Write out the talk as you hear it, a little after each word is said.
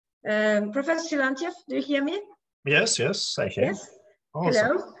Professor SILANTIEV, do you hear me? Yes, yes, I hear. Yes. Awesome.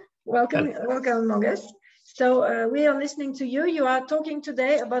 Hello, welcome, welcome among us. So we are listening to you. You are talking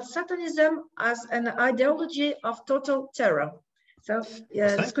today about Satanism as an ideology of total terror. So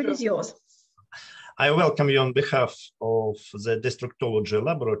the screen is yours. I welcome you on behalf of the Destructology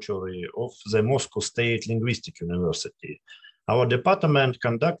Laboratory of the Moscow State Linguistic University. Our department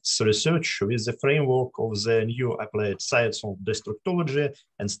conducts research with the framework of the new applied science of destructology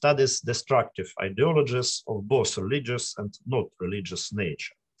and studies destructive ideologies of both religious and not religious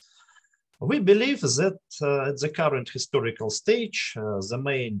nature. We believe that at the current historical stage, the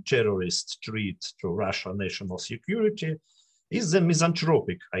main terrorist threat to Russian national security is the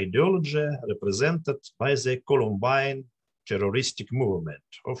misanthropic ideology represented by the Columbine terroristic movement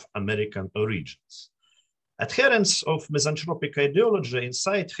of American origins. Adherents of misanthropic ideology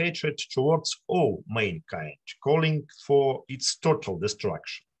incite hatred towards all mankind, calling for its total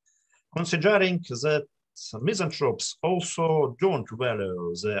destruction. Considering that misanthropes also don't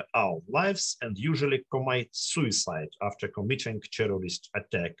value their own lives and usually commit suicide after committing terrorist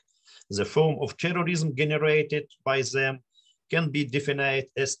attack, the form of terrorism generated by them can be defined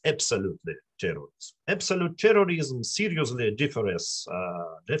as absolutely terrorism. Absolute terrorism seriously differs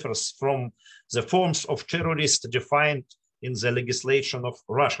from the forms of terrorists defined in the legislation of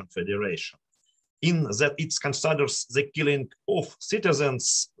Russian Federation, in that it considers the killing of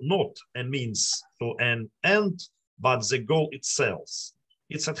citizens not a means to an end, but the goal itself.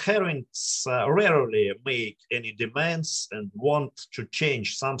 Its adherents rarely make any demands and want to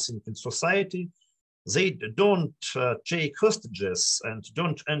change something in society. They don't take hostages and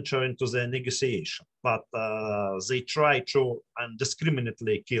don't enter into the negotiation, but they try to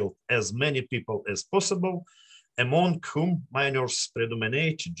indiscriminately kill as many people as possible, among whom minors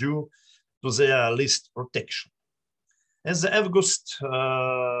predominate due to their least protection. As of August,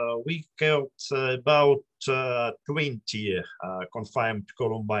 we killed about 20 confirmed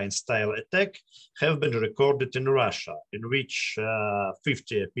Columbine-style attacks have been recorded in Russia, in which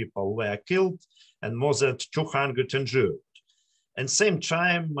 50 people were killed and more than 200 injured. At the same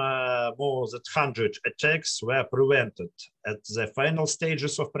time, more than 100 attacks were prevented at the final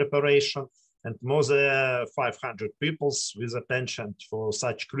stages of preparation, and more than 500 people with a penchant for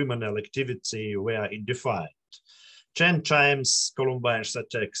such criminal activity were indefined. 10 times Columbine's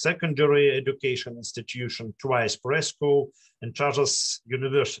attack secondary education institution, twice press school, and charges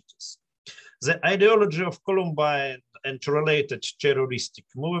universities. The ideology of Columbine and related terroristic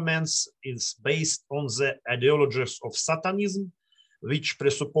movements is based on the ideologies of Satanism, which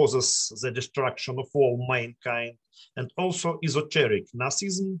presupposes the destruction of all mankind, and also esoteric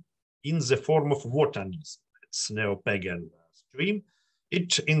Nazism in the form of Wotanism. It's neo-pagan stream.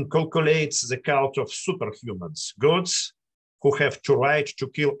 It inculcates the cult of superhumans, gods who have the right to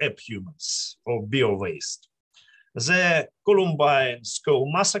kill abhumans or bio-waste. The Columbine School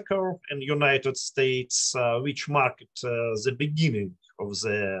Massacre in the United States, which marked the beginning of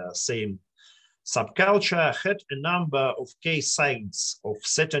the same subculture, had a number of case signs of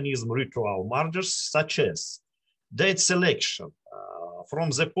Satanism ritual murders, such as date selection.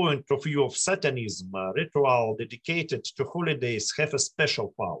 From the point of view of Satanism, ritual dedicated to holidays have a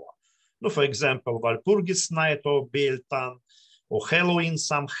special power. For example, Walpurgis Night or Beltane, or Halloween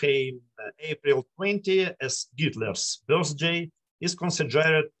Samhain, April 20 as Hitler's birthday is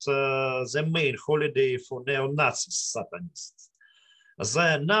considered the main holiday for neo-Nazi Satanists.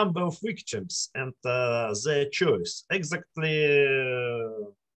 The number of victims and their choice, exactly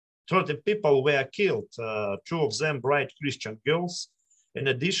 30 people were killed, 2 of them bright Christian girls. In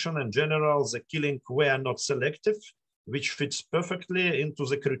addition, in general, the killings were not selective, which fits perfectly into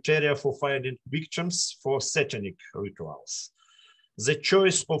the criteria for finding victims for satanic rituals. The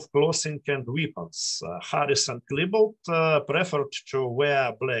choice of clothing and weapons. Harris and Klebold preferred to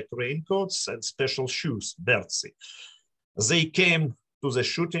wear black raincoats and special shoes, Bertzi. They came to the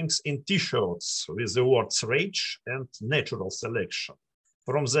shootings in T-shirts with the words rage and natural selection.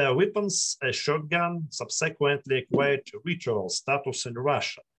 From their weapons, a shotgun subsequently acquired ritual status in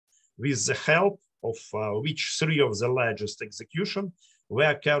Russia, with the help of which 3 of the largest executions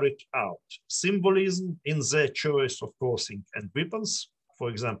were carried out. Symbolism in the choice of clothing and weapons,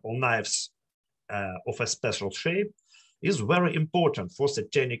 for example, knives of a special shape, is very important for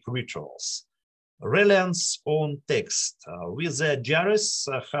satanic rituals. Reliance on text. With their diaries,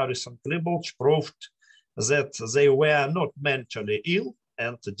 Harris and Klebold proved that they were not mentally ill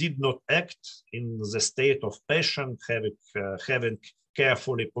and did not act in the state of passion, having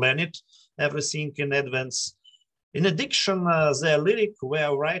carefully planned everything in advance. In addition, their lyrics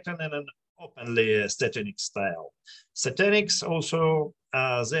were written in an openly satanic style. Satanics also,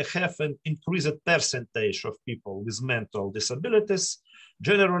 they have an increased percentage of people with mental disabilities,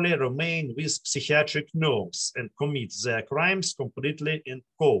 generally remain with psychiatric norms and commit their crimes completely in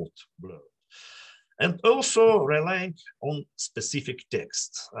cold blood. And also relying on specific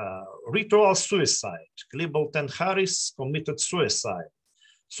texts. Ritual suicide. Klebold and Harris committed suicide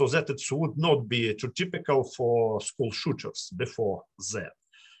so that it would not be too typical for school shooters before that.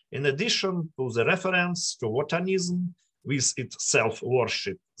 In addition to the reference to Satanism with its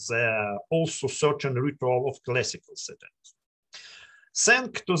self-worship, there are also certain ritual of classical Satanism.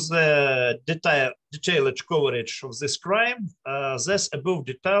 Thanks to the detailed coverage of this crime, this above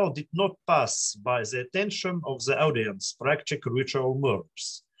detail did not pass by the attention of the audience practical ritual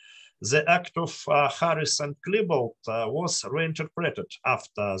murders. The act of Harris and Klebold was reinterpreted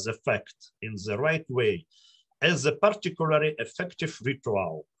after the fact in the right way as a particularly effective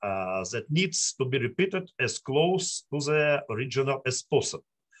ritual that needs to be repeated as close to the original as possible.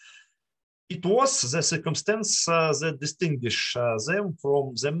 It was the circumstance that distinguished them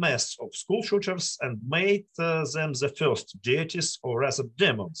from the mass of school shooters and made them the first deities or rather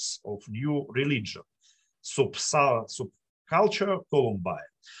demons of new religion, subculture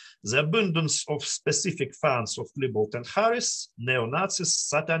Columbine. The abundance of specific fans of Klebold and Harris, neo-Nazis,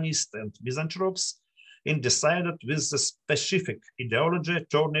 Satanists, and misanthropes, decided with the specific ideology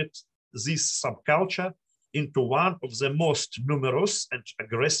turned this subculture into one of the most numerous and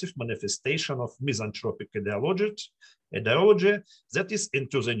aggressive manifestation of misanthropic ideology that is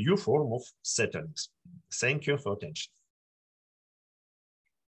into the new form of Satanism. Thank you for attention.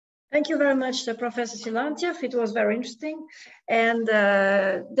 Thank you very much, Professor Silantiev. It was very interesting. And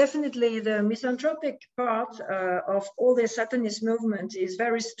definitely the misanthropic part of all the Satanist movement is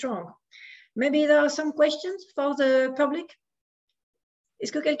very strong. Maybe there are some questions for the public.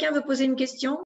 Est-ce que quelqu'un veut poser une question?